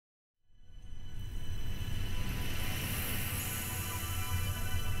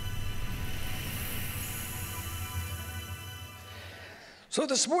So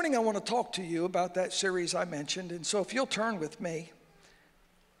this morning I want to talk to you about that series I mentioned. And so if you'll turn with me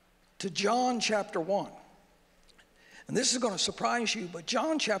to John chapter 1. And this is going to surprise you, but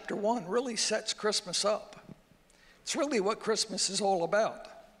John chapter 1 really sets Christmas up. It's really what Christmas is all about.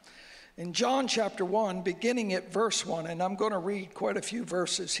 In John chapter 1, beginning at verse 1, and I'm going to read quite a few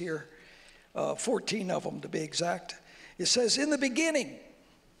verses here, 14 of them to be exact. It says, in the beginning,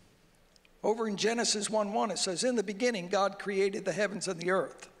 over in Genesis 1:1, it says, in the beginning, God created the heavens and the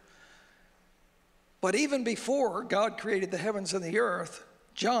earth. But even before God created the heavens and the earth,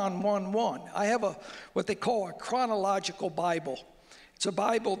 John 1:1, I have what they call a chronological Bible. It's a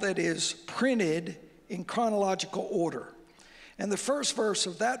Bible that is printed in chronological order. And the first verse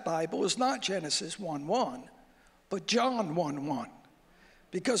of that Bible is not Genesis 1:1, but John 1:1.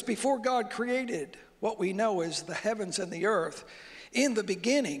 Because before God created what we know as the heavens and the earth, in the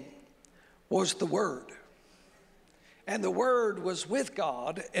beginning was the Word. And the Word was with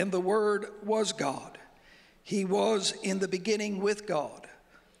God, and the Word was God. He was in the beginning with God.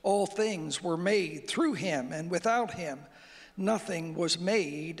 All things were made through him, and without him nothing was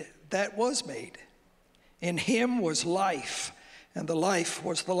made that was made. In him was life, and the life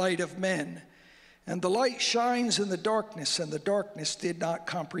was the light of men. And the light shines in the darkness, and the darkness did not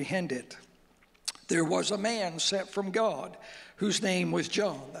comprehend it. There was a man sent from God, whose name was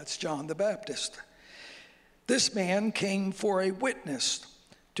John. That's John the Baptist. This man came for a witness,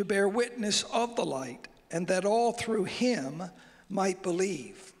 to bear witness of the light, and that all through him might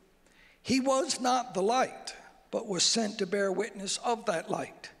believe. He was not the light, but was sent to bear witness of that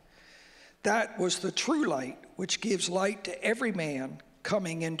light. That was the true light, which gives light to every man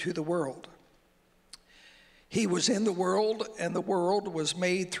coming into the world. He was in the world, and the world was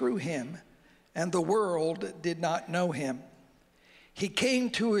made through him, and the world did not know him. He came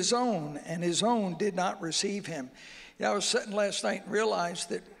to his own, and his own did not receive him. You know, I was sitting last night and realized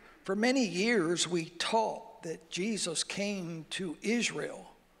that for many years we taught that Jesus came to Israel,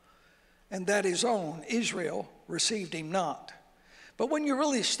 and that his own, Israel, received him not. But when you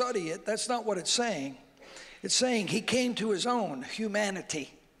really study it, that's not what it's saying. It's saying he came to his own,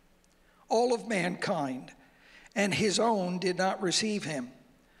 humanity, all of mankind, and his own did not receive him.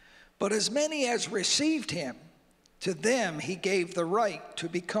 But as many as received him, to them he gave the right to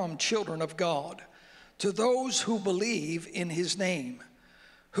become children of God, to those who believe in his name,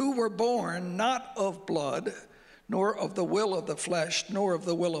 who were born not of blood, nor of the will of the flesh, nor of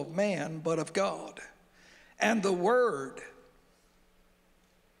the will of man, but of God. And the Word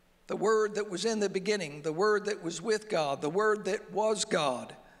that was in the beginning, the Word that was with God, the Word that was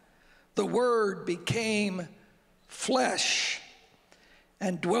God, the Word became flesh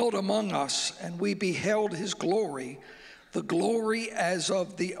and dwelt among us, and we beheld his glory, the glory as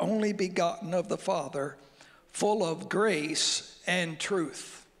of the only begotten of the Father, full of grace and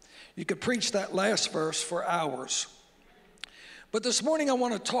truth. You could preach that last verse for hours. But this morning I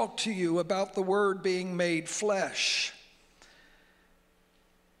want to talk to you about the Word being made flesh.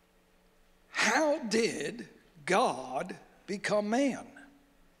 How did God become man?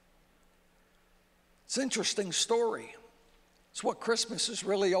 It's an interesting story. It's what Christmas is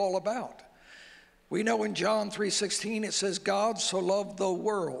really all about. We know in John 3:16 it says, God so loved the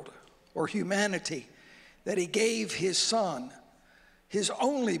world, or humanity, that he gave his Son, his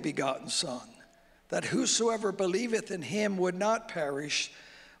only begotten Son, that whosoever believeth in him would not perish,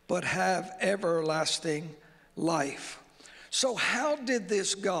 but have everlasting life. So how did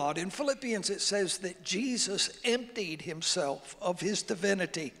this God, in Philippians it says that Jesus emptied himself of his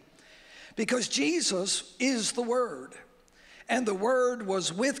divinity, because Jesus is the Word. And the Word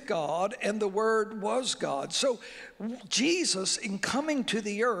was with God, and the Word was God. So Jesus, in coming to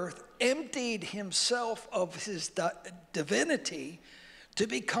the earth, emptied himself of his divinity to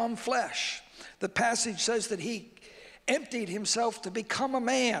become flesh. The passage says that he emptied himself to become a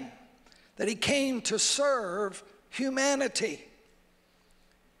man, that he came to serve humanity.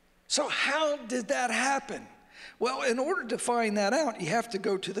 So how did that happen? Well, in order to find that out, you have to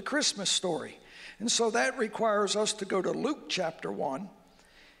go to the Christmas story. And so that requires us to go to Luke chapter 1.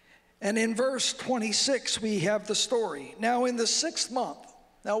 And in verse 26, we have the story. Now in the 6th month.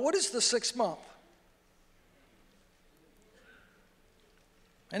 Now what is the 6th month?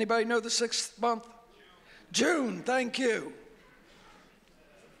 Anybody know the 6th month? June, thank you.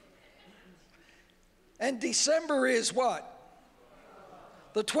 And December is what?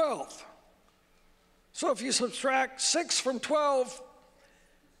 The 12th. So if you subtract 6 from 12,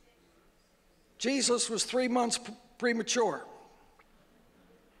 Jesus was 3 months premature.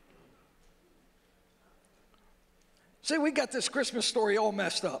 See, we got this Christmas story all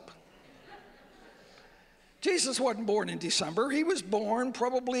messed up. Jesus wasn't born in December. He was born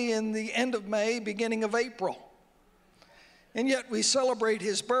probably in the end of May, beginning of April. And yet we celebrate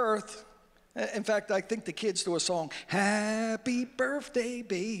his birth. In fact, I think the kids do a song, "Happy Birthday,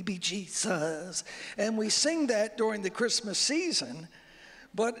 Baby Jesus." And we sing that during the Christmas season,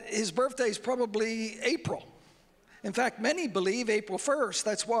 but his birthday is probably April. In fact, many believe April 1st.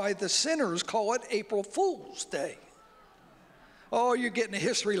 That's why the sinners call it April Fool's Day. Oh, you're getting a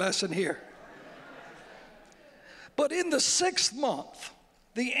history lesson here. But in the 6th month,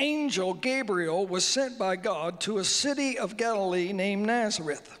 the angel Gabriel was sent by God to a city of Galilee named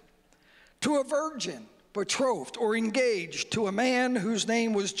Nazareth, to a virgin betrothed or engaged to a man whose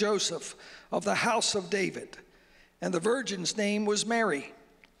name was Joseph of the house of David, and the virgin's name was Mary.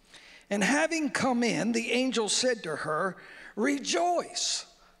 And having come in, the angel said to her, "Rejoice,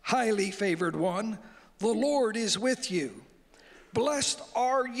 highly favored one, the Lord is with you. Blessed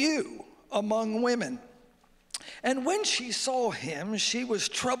are you among women." And when she saw him, she was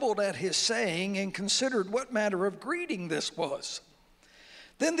troubled at his saying and considered what manner of greeting this was.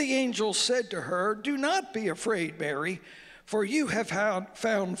 Then the angel said to her, "Do not be afraid, Mary, for you have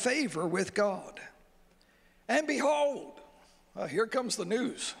found favor with God. And behold," here comes the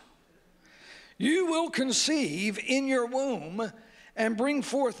news, "you will conceive in your womb and bring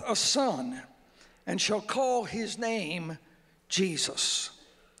forth a son, and shall call his name Jesus.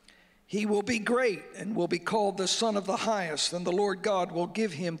 He will be great and will be called the Son of the Highest, and the Lord God will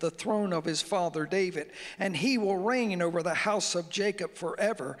give him the throne of his father David, and he will reign over the house of Jacob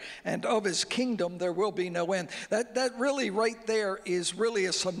forever, and of his kingdom there will be no end." That really right there is really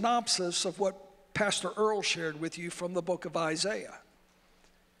a synopsis of what Pastor Earl shared with you from the book of Isaiah.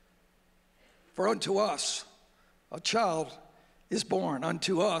 "For unto us a child is born,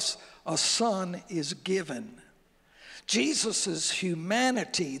 unto us a son is given." Jesus'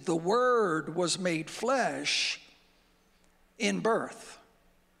 humanity, the Word, was made flesh in birth,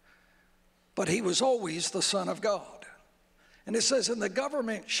 but he was always the Son of God. And it says, "And the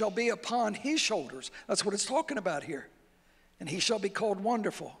government shall be upon his shoulders." That's what it's talking about here. "And he shall be called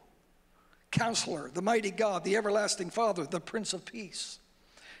Wonderful, Counselor, the Mighty God, the Everlasting Father, the Prince of Peace."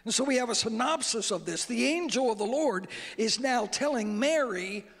 And so we have a synopsis of this. The angel of the Lord is now telling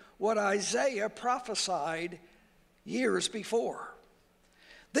Mary what Isaiah prophesied years before.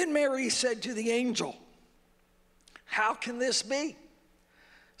 Then Mary said to the angel, "How can this be,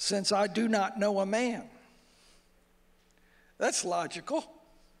 since I do not know a man?" That's logical.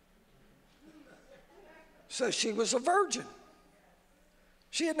 So she was a virgin.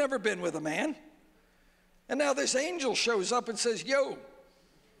 She had never been with a man. And now this angel shows up and says, "Yo,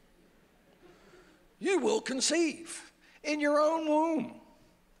 you will conceive in your own womb."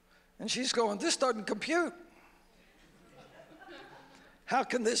 And she's going, "This doesn't compute. How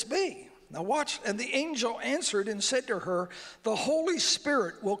can this be?" Now watch. "And the angel answered and said to her, the Holy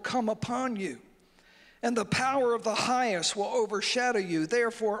Spirit will come upon you, and the power of the highest will overshadow you.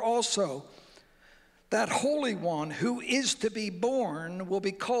 Therefore also that Holy One who is to be born will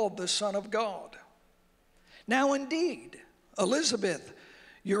be called the Son of God. Now indeed, Elizabeth,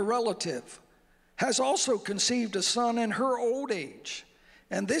 your relative, has also conceived a son in her old age,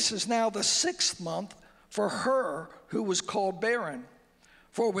 and this is now the 6th month for her who was called barren.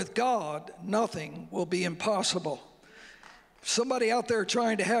 For with God, nothing will be impossible." Somebody out there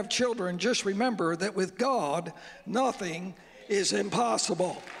trying to have children, just remember that with God, nothing is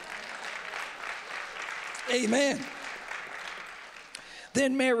impossible. Amen.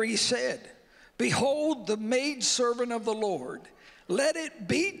 Then Mary said, "Behold, the maidservant of the Lord, let it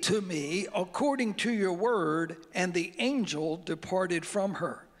be to me according to your word." And the angel departed from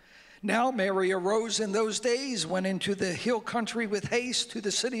her. Now Mary arose in those days, went into the hill country with haste to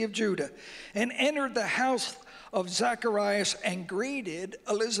the city of Judah, and entered the house of Zacharias and greeted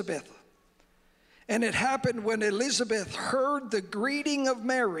Elizabeth. And it happened when Elizabeth heard the greeting of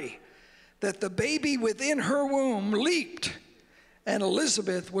Mary, that the baby within her womb leaped, and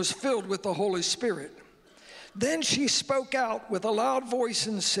Elizabeth was filled with the Holy Spirit. Then she spoke out with a loud voice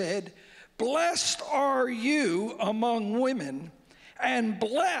and said, "Blessed are you among women, and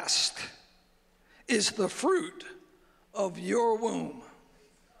blessed is the fruit of your womb."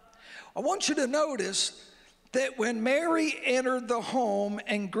 I want you to notice that when Mary entered the home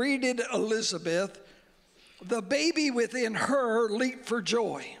and greeted Elizabeth, the baby within her leaped for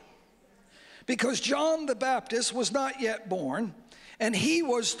joy, because John the Baptist was not yet born, and he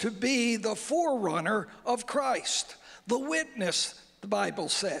was to be the forerunner of Christ, the witness, the Bible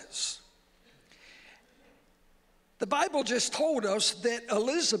says. The Bible just told us that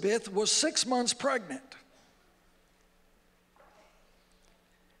Elizabeth was 6 months pregnant.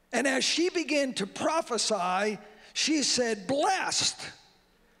 And as she began to prophesy, she said, "Blessed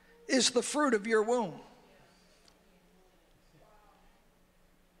is the fruit of your womb."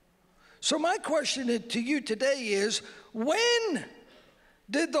 So my question to you today is, when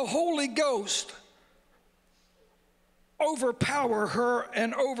did the Holy Ghost overpower her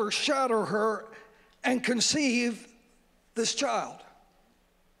and overshadow her and conceive this child?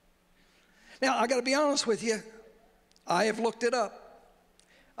 Now, I got to be honest with you. I have looked it up.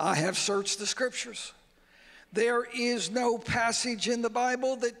 I have searched the scriptures. There is no passage in the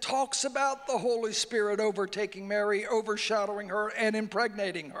Bible that talks about the Holy Spirit overtaking Mary, overshadowing her, and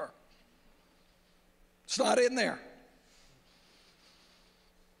impregnating her. It's not in there.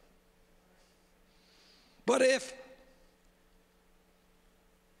 But if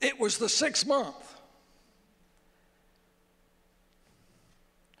it was the 6th month,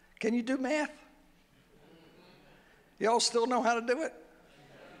 can you do math? Y'all still know how to do it?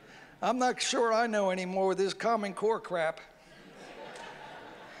 I'm not sure I know anymore with this Common Core crap.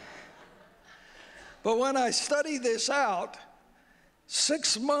 But when I study this out,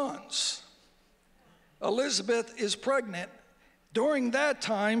 6 months, Elizabeth is pregnant. During that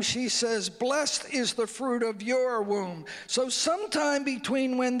time, she says, "Blessed is the fruit of your womb." So sometime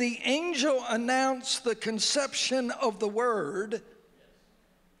between when the angel announced the conception of the Word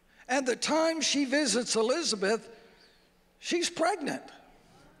and the time she visits Elizabeth, she's pregnant.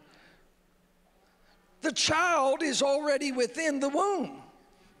 The child is already within the womb.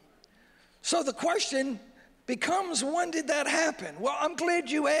 So the question becomes, when did that happen? Well, I'm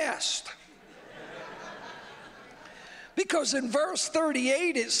glad you asked. Because in verse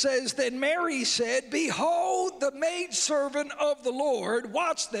 38 it says, "Then Mary said, Behold the maidservant of the Lord,"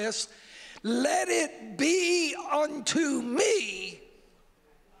 watch this, "let it be unto me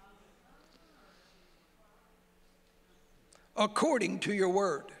according to your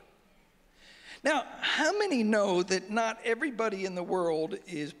word." Now, how many know that not everybody in the world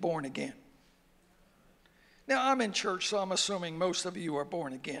is born again? Now, I'm in church, so I'm assuming most of you are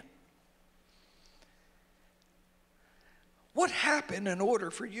born again. What happened in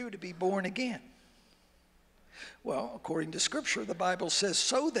order for you to be born again? Well, according to Scripture, the Bible says,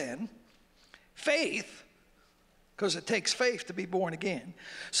 "So then, faith," because it takes faith to be born again.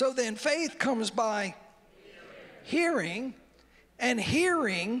 "So then, faith comes by hearing, and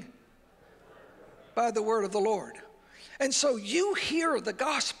hearing by the word of the Lord." And so you hear the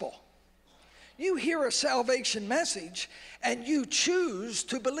gospel. You hear a salvation message, and you choose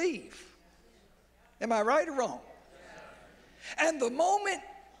to believe. Am I right or wrong? And the moment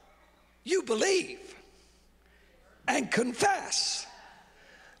you believe and confess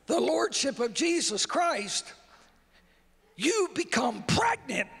the lordship of Jesus Christ, you become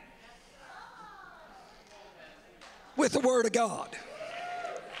pregnant with the Word of God.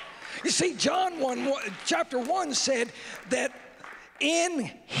 You see, John chapter 1 said that in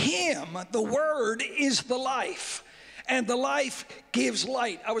Him the Word is the life, and the life gives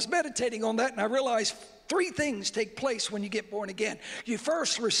light. I was meditating on that, and I realized 3 things take place when you get born again. You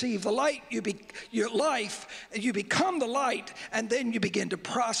first receive the light, your life, you become the light, and then you begin to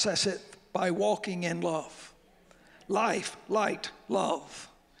process it by walking in love. Life, light, love.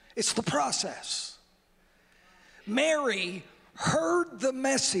 It's the process. Mary heard the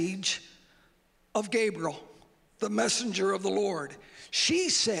message of Gabriel, the messenger of the Lord. She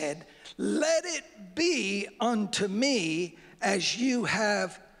said, "Let it be unto me as you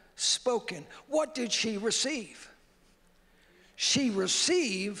have spoken." What did she receive? She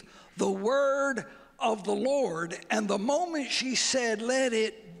received the word of the Lord, and the moment she said, "Let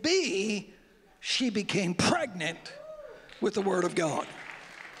it be," she became pregnant with the word of God.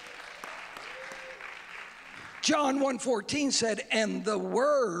 John 1:14 said, "And the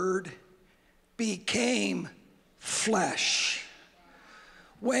word became flesh."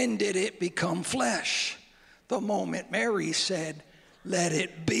 When did it become flesh? The moment Mary said, "Let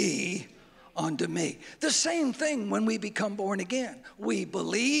it be unto me." The same thing when we become born again. We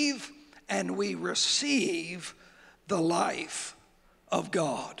believe and we receive the life of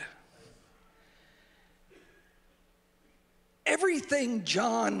God. Everything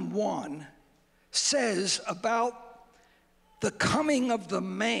John 1 says about the coming of the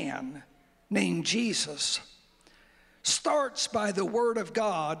man named Jesus starts by the word of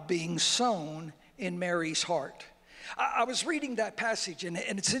God being sown in Mary's heart. I was reading that passage, and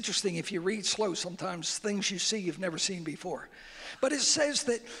it's interesting. If you read slow, sometimes things you see you've never seen before. But it says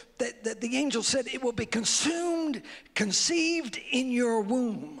that the angel said, "It will be conceived in your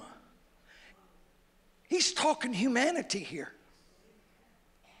womb." He's talking humanity here.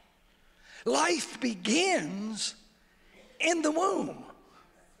 Life begins in the womb.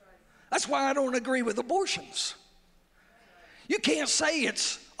 That's why I don't agree with abortions. You can't say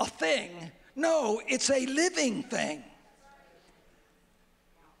it's a thing. No, it's a living thing.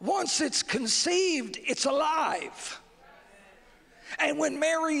 Once it's conceived, it's alive. And when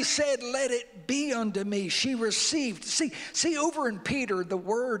Mary said, "Let it be unto me," she received. See, over in Peter, the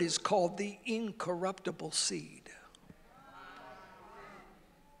word is called the incorruptible seed.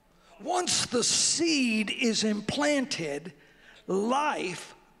 Once the seed is implanted,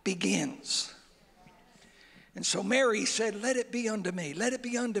 life begins. And so Mary said, "Let it be unto me, let it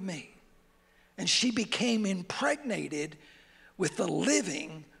be unto me." And she became impregnated with the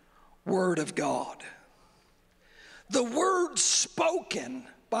living Word of God. The word spoken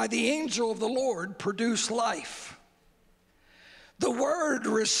by the angel of the Lord produced life. The word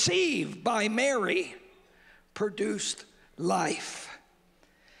received by Mary produced life.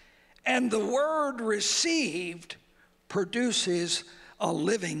 And the word received produces a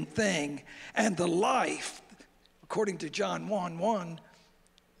living thing. And the life, according to John 1:1,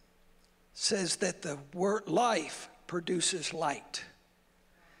 says that the word life produces light.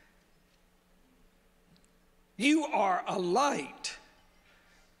 You are a light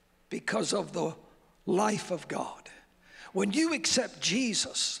because of the life of God. When you accept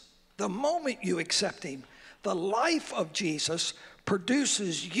Jesus, the moment you accept him, the life of Jesus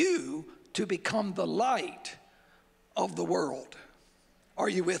produces you to become the light of the world. Are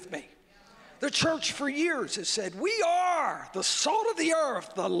you with me? The church for years has said, "We are the salt of the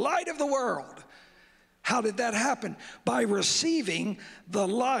earth, the light of the world." How did that happen? By receiving the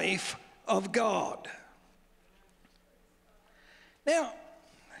life of God. Now,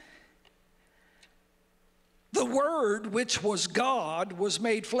 the Word, which was God, was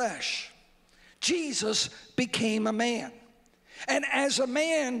made flesh. Jesus became a man. And as a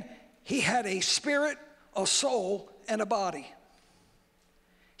man, he had a spirit, a soul, and a body.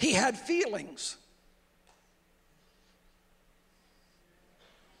 He had feelings.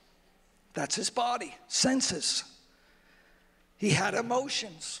 That's his body, senses. He had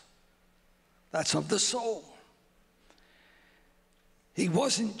emotions. That's of the soul. He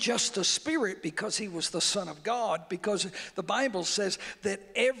wasn't just a spirit because he was the Son of God, because the Bible says that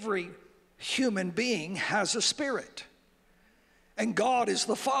every human being has a spirit. And God is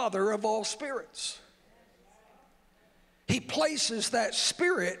the Father of all spirits. He places that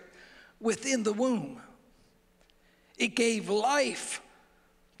spirit within the womb. It gave life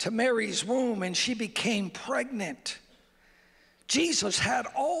to Mary's womb, and she became pregnant. Jesus had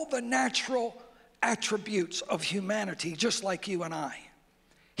all the natural attributes of humanity, just like you and I.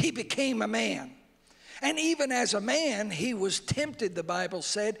 He became a man. And even as a man, he was tempted, the Bible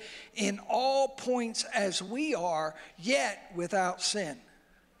said, in all points as we are, yet without sin.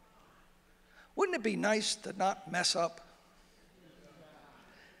 Wouldn't it be nice to not mess up?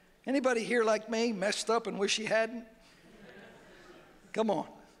 Anybody here like me, messed up and wish he hadn't? Come on.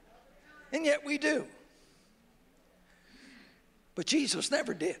 And yet we do. But Jesus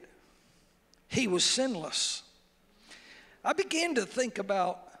never did. He was sinless. I began to think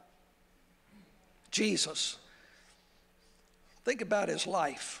about Jesus. Think about his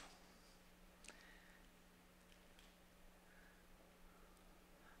life.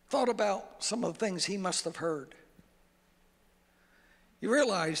 Thought about some of the things he must have heard. You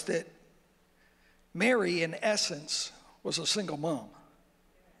realize that Mary, in essence, was a single mom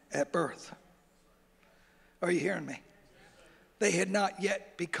at birth. Are you hearing me? They had not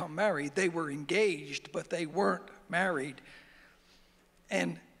yet become married. They were engaged, but they weren't married.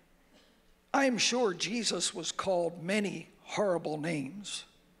 And I am sure Jesus was called many horrible names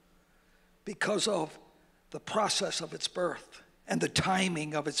because of the process of its birth and the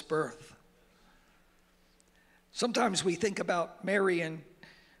timing of its birth. Sometimes we think about Mary and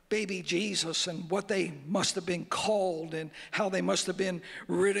baby Jesus and what they must have been called and how they must have been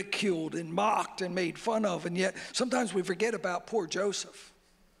ridiculed and mocked and made fun of, and yet sometimes we forget about poor Joseph.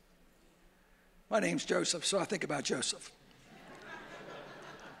 My name's Joseph, so I think about Joseph.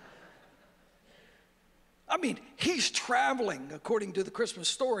 I mean, he's traveling, according to the Christmas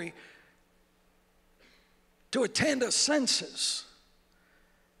story, to attend a census.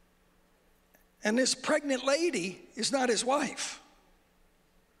 And this pregnant lady is not his wife.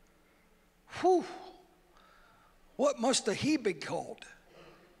 Whew. What must he be called?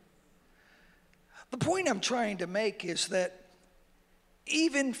 The point I'm trying to make is that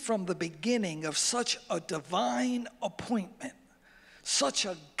even from the beginning of such a divine appointment, such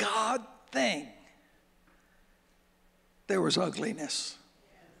a God thing, there was ugliness.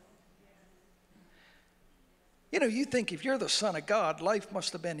 You know, you think if you're the Son of God, life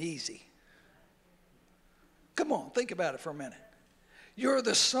must have been easy. Come on, think about it for a minute. You're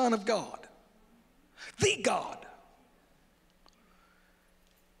the Son of God, the God,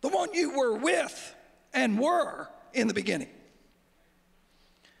 the one you were with and were in the beginning.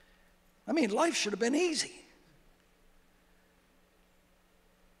 I mean, life should have been easy.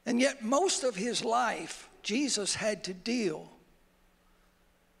 And yet most of his life, Jesus had to deal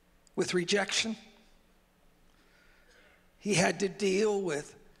with rejection. He had to deal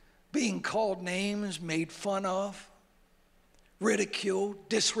with being called names, made fun of, ridiculed,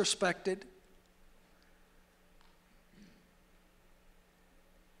 disrespected.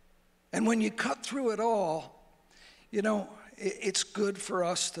 And when you cut through it all, you know, it's good for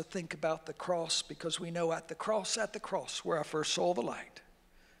us to think about the cross, because we know at the cross where I first saw the light.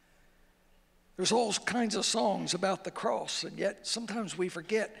 There's all kinds of songs about the cross, and yet sometimes we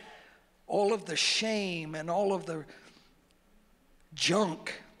forget all of the shame and all of the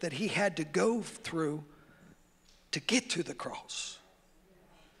junk that he had to go through to get to the cross.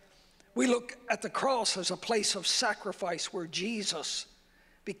 We look at the cross as a place of sacrifice where Jesus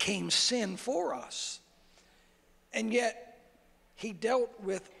became sin for us. And yet he dealt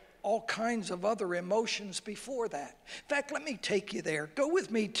with all kinds of other emotions before that. In fact, let me take you there. Go with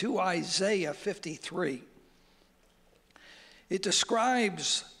me to Isaiah 53. It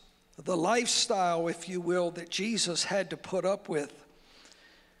describes the lifestyle, if you will, that Jesus had to put up with.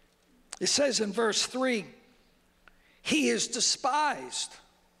 It says in verse 3, he is despised,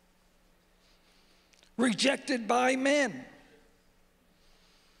 rejected by men.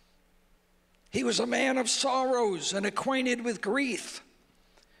 He was a man of sorrows and acquainted with grief.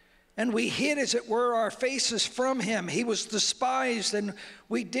 And we hid, as it were, our faces from him. He was despised, and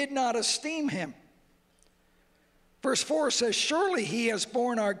we did not esteem him. Verse 4 says, surely he has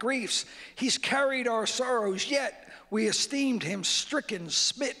borne our griefs. He's carried our sorrows, yet we esteemed him stricken,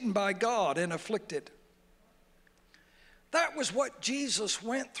 smitten by God, and afflicted. That was what Jesus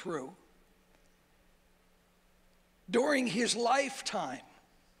went through during his lifetime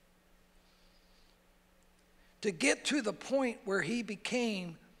to get to the point where he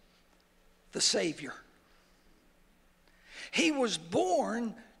became the Savior. He was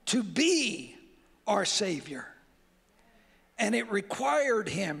born to be our Savior, and it required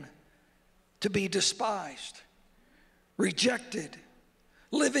him to be despised, rejected,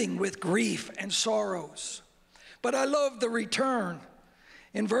 living with grief and sorrows. But I love the return.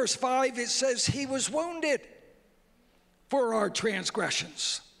 In verse 5 it says, he was wounded for our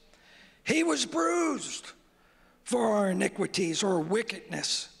transgressions. He was bruised for our iniquities or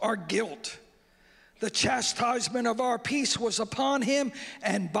wickedness, our guilt. The chastisement of our peace was upon him,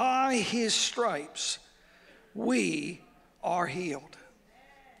 and by his stripes we are healed.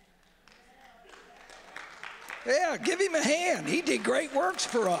 Yeah, give him a hand. He did great works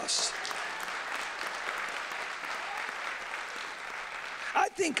for us. I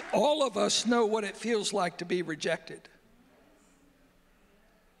think all of us know what it feels like to be rejected.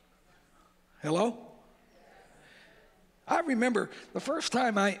 Hello? I remember the first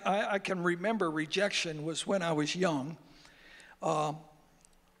time I can remember rejection was when I was young. I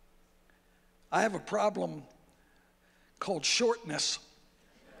have a problem called shortness.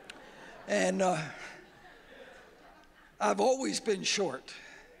 And I've always been short.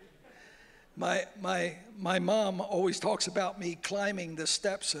 My mom always talks about me climbing the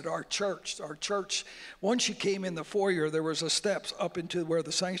steps at our church. Our church, once you came in the foyer, there was a steps up into where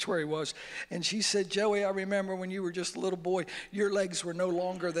the sanctuary was. And she said, Joey, I remember when you were just a little boy, your legs were no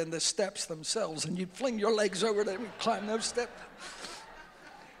longer than the steps themselves. And you'd fling your legs over them and climb those steps.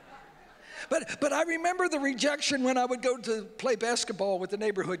 But I remember the rejection when I would go to play basketball with the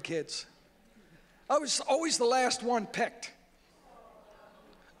neighborhood kids. I was always the last one picked.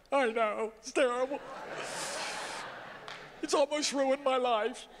 I know, it's terrible. It's almost ruined my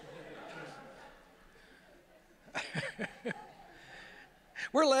life.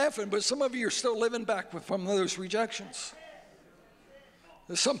 We're laughing, but some of you are still living back from those rejections.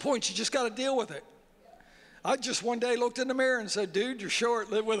 At some point, you just got to deal with it. I just one day looked in the mirror and said, dude, you're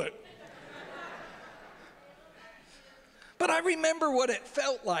short, live with it. But I remember what it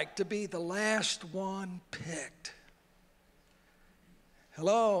felt like to be the last one picked.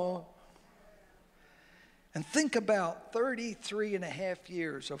 Hello? And think about 33 and a half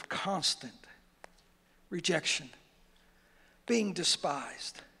years of constant rejection, being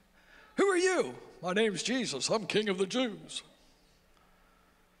despised. Who are you? My name's Jesus. I'm King of the Jews.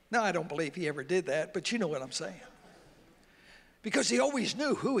 Now, I don't believe he ever did that, but you know what I'm saying. Because he always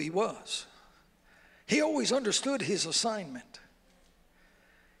knew who he was. He always understood his assignment.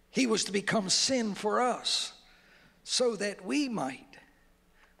 He was to become sin for us so that we might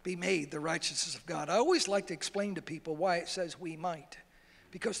be made the righteousness of God. I always like to explain to people why it says we might.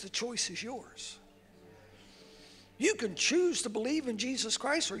 because the choice is yours. You can choose to believe in Jesus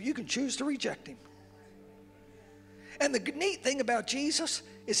Christ, or you can choose to reject him. And the neat thing about Jesus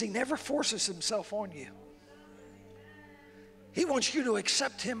is he never forces himself on you. He wants you to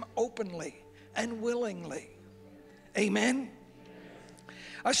accept him openly and willingly. Amen?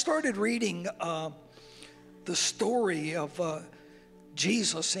 I started reading the story of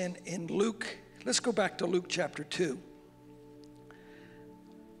Jesus in Luke. Let's go back to Luke chapter 2.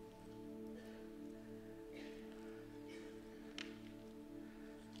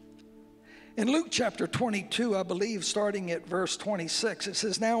 In Luke chapter 22, I believe, starting at verse 26, it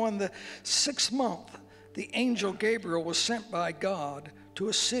says, "Now in the 6th month, the angel Gabriel was sent by God to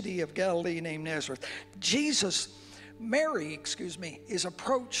a city of Galilee named Nazareth." Mary, is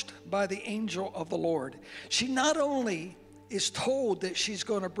approached by the angel of the Lord. She not only is told that she's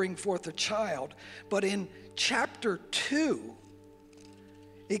going to bring forth a child, but in chapter 2,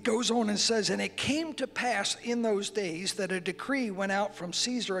 it goes on and says, "And it came to pass in those days that a decree went out from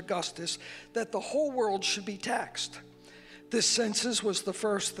Caesar Augustus that the whole world should be taxed. This census was the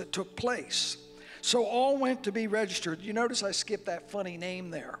first that took place. So all went to be registered." You notice I skipped that funny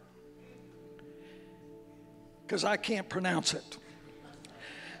name there, because I can't pronounce it.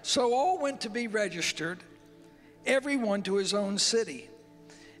 "So all went to be registered, everyone to his own city."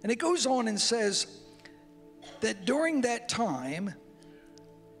 And it goes on and says that during that time,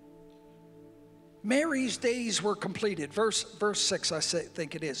 Mary's days were completed. Verse 6, I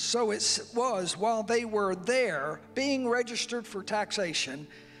think it is. "So it was while they were there being registered for taxation,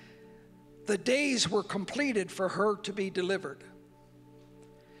 the days were completed for her to be delivered.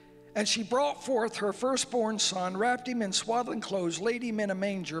 And she brought forth her firstborn son, wrapped him in swaddling clothes, laid him in a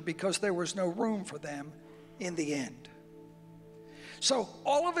manger, because there was no room for them in the inn." So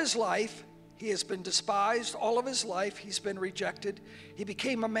all of his life, he has been despised. All of his life, he's been rejected. He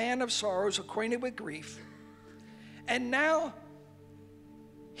became a man of sorrows, acquainted with grief. And now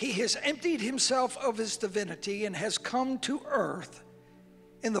he has emptied himself of his divinity and has come to earth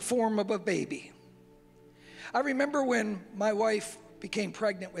in the form of a baby. I remember when my wife became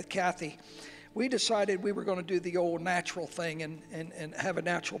pregnant with Kathy, we decided we were going to do the old natural thing and have a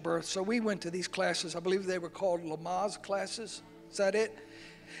natural birth. So we went to these classes. I believe they were called Lamaze classes. Is that it?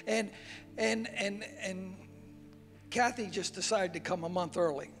 And Kathy just decided to come a month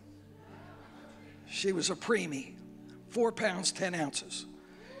early. She was a preemie, 4 pounds, 10 ounces.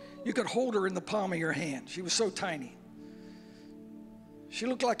 You could hold her in the palm of your hand. She was so tiny. She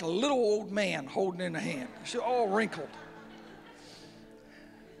looked like a little old man holding in a hand. She was all wrinkled.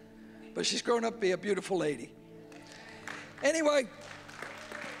 But she's grown up to be a beautiful lady. Anyway,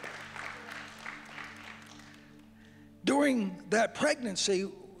 during that pregnancy,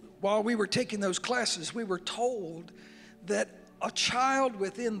 while we were taking those classes, we were told that a child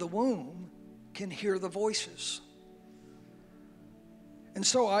within the womb can hear the voices. And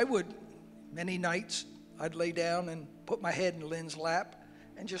so many nights, I'd lay down and put my head in Lynn's lap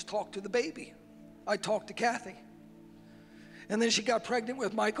and just talk to the baby. I'd talk to Kathy. And then she got pregnant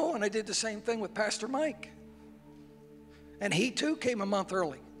with Michael, and I did the same thing with Pastor Mike. And he too came a month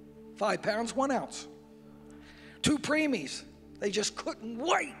early, 5 pounds, 1 ounce. 2 preemies, they just couldn't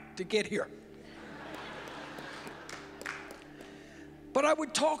wait to get here. But I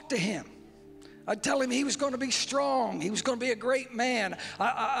would talk to him. I'd tell him he was going to be strong. He was going to be a great man.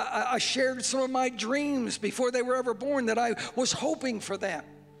 I shared some of my dreams before they were ever born that I was hoping for them.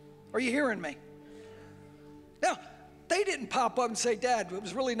 Are you hearing me? Now, they didn't pop up and say, "Dad, it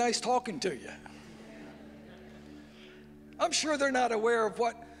was really nice talking to you." I'm sure they're not aware of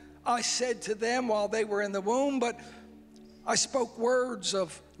what I said to them while they were in the womb, but I spoke words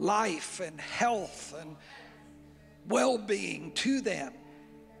of life and health and well-being to them,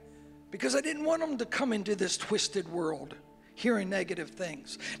 because I didn't want them to come into this twisted world hearing negative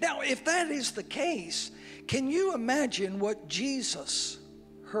things. Now, if that is the case, can you imagine what Jesus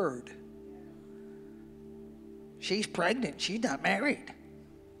heard? She's pregnant. She's not married.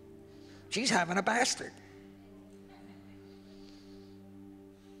 She's having a bastard.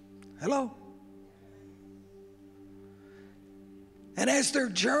 Hello? And as they're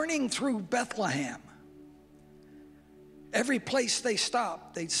journeying through Bethlehem, every place they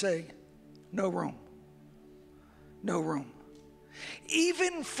stopped, they'd say, "No room. No room."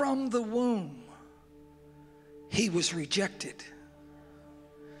 Even from the womb, he was rejected.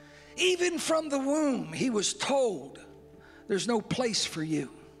 Even from the womb, he was told, "There's no place for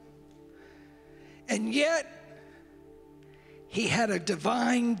you." And yet, he had a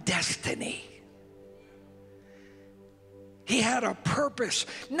divine destiny. He had a purpose,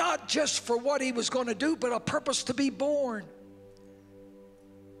 not just for what he was going to do, but a purpose to be born.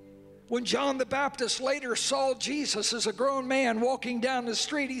 When John the Baptist later saw Jesus as a grown man walking down the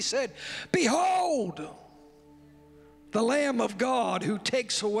street, he said, "Behold, the Lamb of God who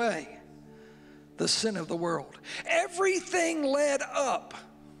takes away the sin of the world." Everything led up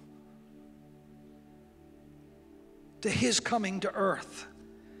to his coming to earth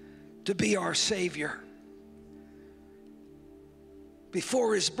to be our Savior.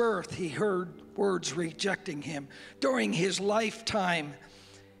 Before his birth, he heard words rejecting him. During his lifetime,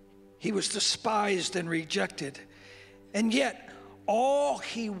 he was despised and rejected. And yet, all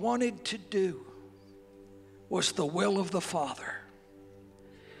he wanted to do was the will of the Father.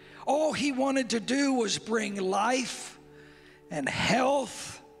 All he wanted to do was bring life and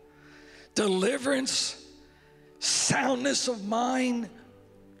health, deliverance, soundness of mind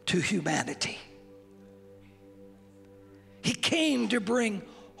to humanity. He came to bring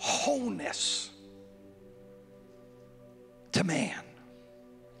wholeness to man.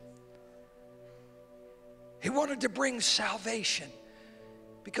 He wanted to bring salvation.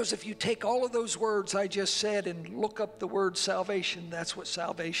 Because if you take all of those words I just said and look up the word salvation, that's what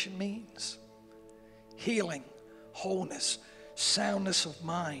salvation means. Healing, wholeness, soundness of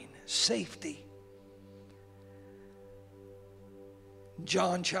mind, safety.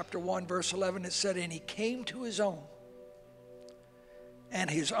 John chapter 1 verse 11, it said, "And he came to his own, and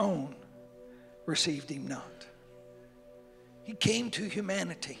his own received him not." He came to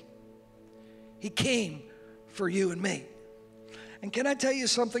humanity. He came for you and me. And can I tell you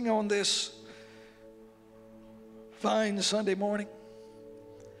something on this fine Sunday morning?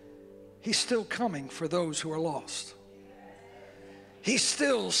 He's still coming for those who are lost. He's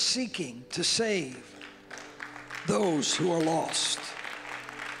still seeking to save those who are lost.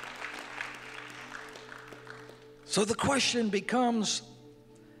 So the question becomes,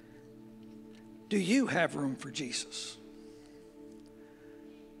 do you have room for Jesus?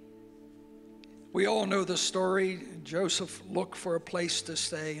 We all know the story. Joseph looked for a place to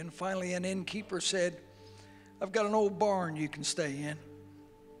stay, and finally an innkeeper said, "I've got an old barn you can stay in."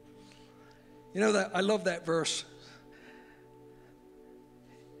 You know that I love that verse.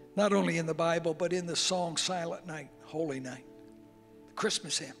 Not only in the Bible, but in the song Silent Night, Holy Night, the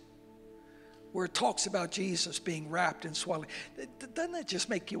Christmas hymn, where it talks about Jesus being wrapped in swaddling. Doesn't that just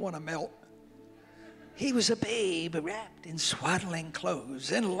make you want to melt? He was a babe wrapped in swaddling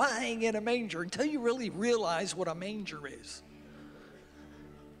clothes and lying in a manger, until you really realize what a manger is.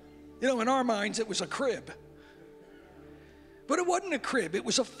 You know, in our minds, it was a crib. But it wasn't a crib. It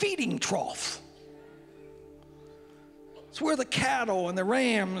was a feeding trough. It's where the cattle and the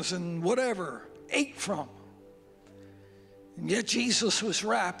rams and whatever ate from. And yet Jesus was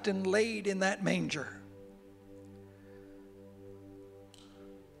wrapped and laid in that manger.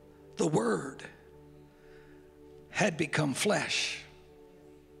 The Word had become flesh.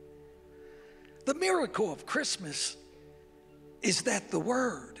 The miracle of Christmas is that the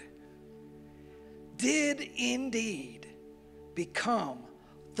Word did indeed become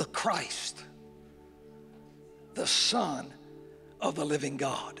the Christ, the Son of the living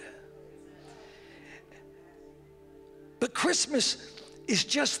God. But Christmas is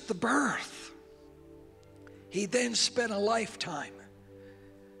just the birth. He then spent a lifetime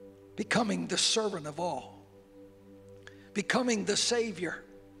becoming the servant of all, becoming the Savior,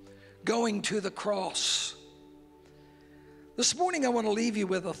 going to the cross. This morning I want to leave you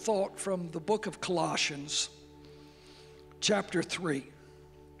with a thought from the book of Colossians, chapter 3.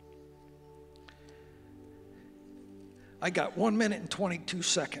 I got 1 minute and 22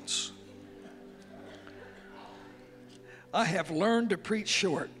 seconds. I have learned to preach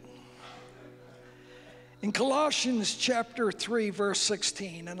short. In Colossians chapter 3, verse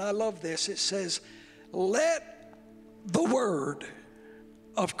 16, and I love this, it says, "Let the word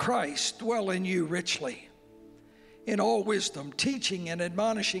of Christ dwell in you richly, in all wisdom, teaching and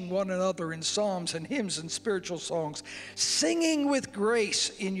admonishing one another in psalms and hymns and spiritual songs, singing with grace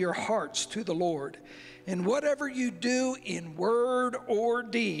in your hearts to the Lord. And whatever you do in word or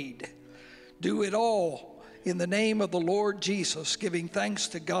deed, do it all in the name of the Lord Jesus, giving thanks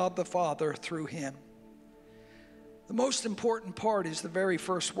to God the Father through him." The most important part is the very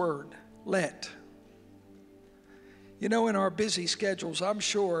first word, let. You know, in our busy schedules, I'm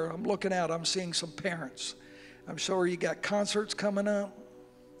sure, I'm looking out, I'm seeing some parents. I'm sure you got concerts coming up.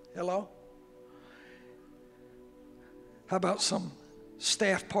 Hello? How about some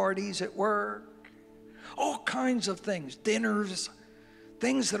staff parties at work? All kinds of things, dinners,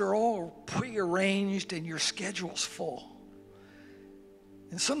 things that are all prearranged and your schedule's full.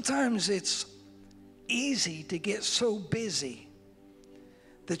 And sometimes it's easy to get so busy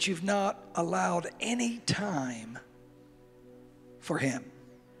that you've not allowed any time for him.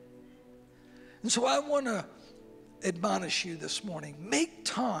 And so I want to admonish you this morning. Make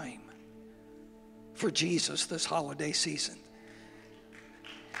time for Jesus this holiday season.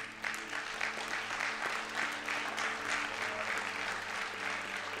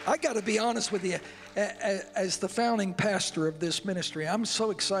 I got to be honest with you. As the founding pastor of this ministry, I'm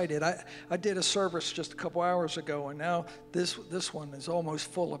so excited. I did a service just a couple hours ago, and now this one is almost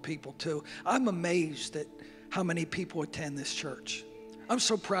full of people too. I'm amazed at how many people attend this church. I'm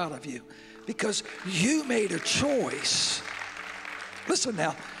so proud of you because you made a choice. Listen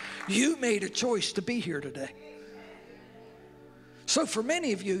now, you made a choice to be here today. So for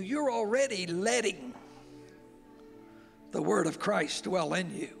many of you, you're already letting the word of Christ dwell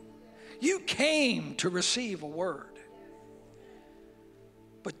in you. You came to receive a word.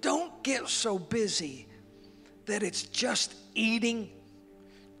 But don't get so busy that it's just eating,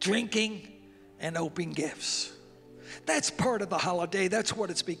 drinking, and opening gifts. That's part of the holiday. That's what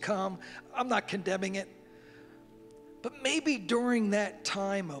it's become. I'm not condemning it. But maybe during that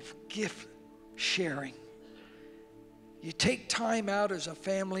time of gift sharing, you take time out as a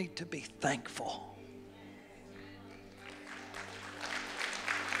family to be thankful.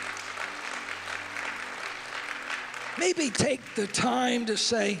 Maybe take the time to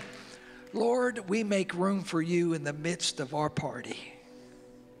say, Lord, we make room for you in the midst of our party.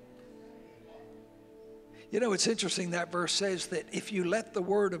 You know, it's interesting that verse says that if you let the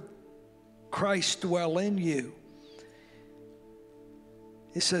word of Christ dwell in you,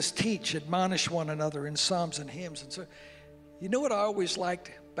 it says teach, admonish one another in psalms and hymns. And so, you know what I always liked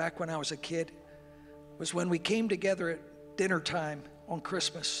back when I was a kid? Was when we came together at dinner time on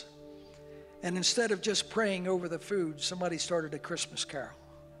Christmas. And instead of just praying over the food, somebody started a Christmas carol.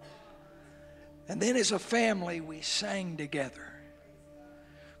 And then as a family, we sang together,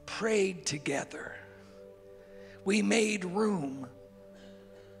 prayed together. We made room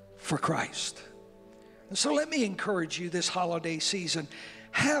for Christ. And so let me encourage you this holiday season.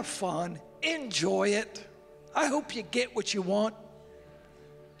 Have fun. Enjoy it. I hope you get what you want.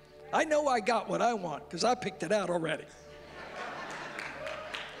 I know I got what I want because I picked it out already.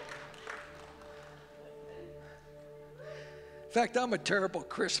 In fact, I'm a terrible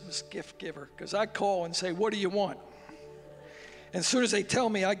Christmas gift giver because I call and say, what do you want? And as soon as they tell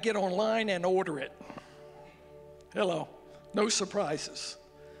me, I get online and order it. Hello, no surprises.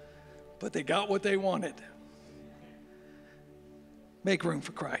 But they got what they wanted. Make room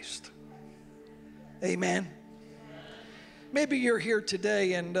for Christ. Amen. Maybe you're here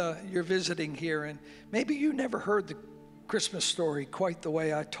today and you're visiting here, and maybe you never heard the Christmas story quite the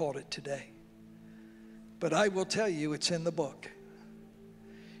way I taught it today. But I will tell you, it's in the book.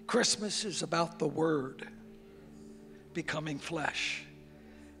 Christmas is about the Word becoming flesh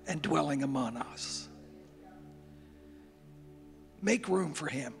and dwelling among us. Make room for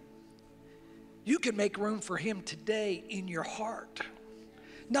Him. You can make room for Him today in your heart.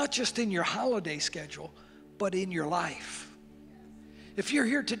 Not just in your holiday schedule, but in your life. If you're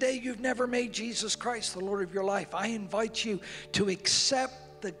here today, you've never made Jesus Christ the Lord of your life, I invite you to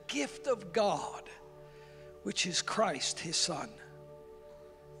accept the gift of God, which is Christ, His Son.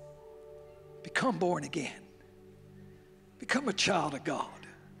 Become born again. Become a child of God.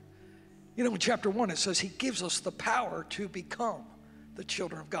 You know, in chapter 1, it says He gives us the power to become the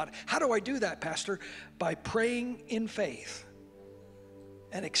children of God. How do I do that, Pastor? By praying in faith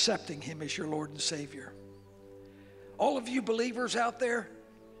and accepting Him as your Lord and Savior. All of you believers out there,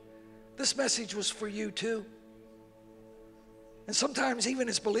 this message was for you too. And sometimes even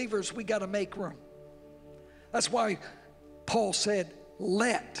as believers, we got to make room. That's why Paul said,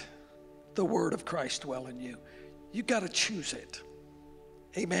 let the word of Christ dwell in you. You got to choose it.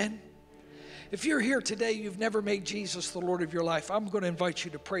 Amen. If you're here today, you've never made Jesus the Lord of your life, I'm going to invite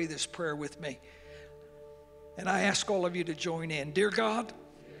you to pray this prayer with me. And I ask all of you to join in. Dear God,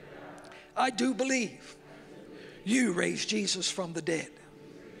 I do believe you raised Jesus from the dead.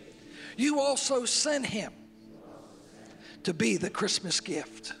 You also sent Him to be the Christmas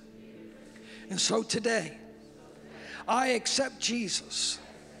gift. And so today, I accept Jesus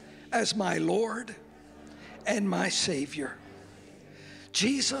as my Lord and my Savior.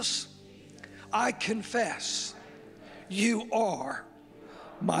 Jesus, I confess you are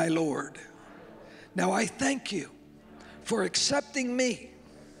my Lord. Now I thank you for accepting me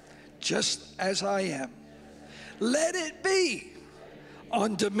just as I am. Let it be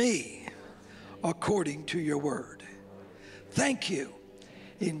unto me according to your word. Thank you.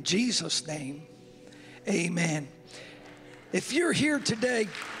 In Jesus' name, amen. If you're here today,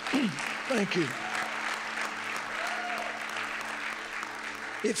 thank you.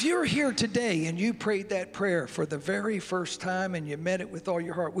 If you're here today and you prayed that prayer for the very first time and you meant it with all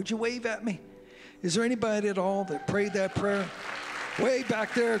your heart, would you wave at me? Is there anybody at all that prayed that prayer? Way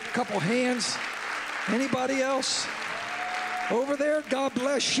back there, a couple hands. Anybody else? Over there, God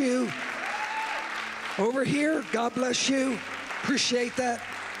bless you. Over here, God bless you. Appreciate that.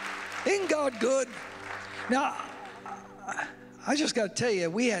 Isn't God good? Now, I just got to tell you,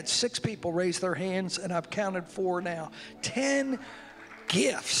 we had 6 people raise their hands, and I've counted 4 now. 10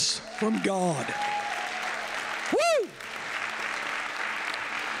 gifts from God. Woo!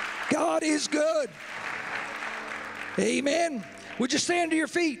 God is good. Amen. Would you stand to your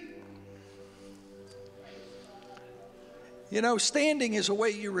feet? You know, standing is a way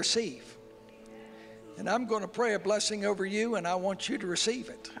you receive. And I'm going to pray a blessing over you, and I want you to receive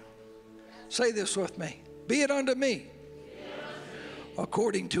it. Say this with me. Be it unto me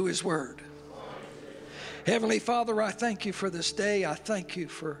according to his word. Heavenly Father, I thank you for this day. I thank you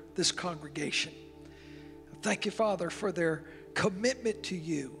for this congregation. I thank you, Father, for their commitment to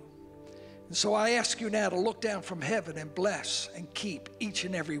you. And so I ask you now to look down from heaven and bless and keep each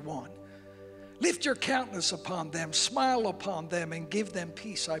and every one. Lift your countenance upon them, smile upon them, and give them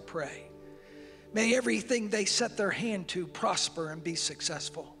peace, I pray. May everything they set their hand to prosper and be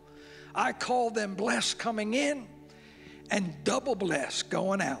successful. I call them blessed coming in and double blessed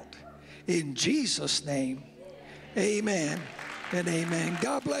going out. In Jesus' name, amen and amen.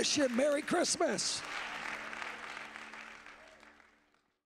 God bless you. Merry Christmas.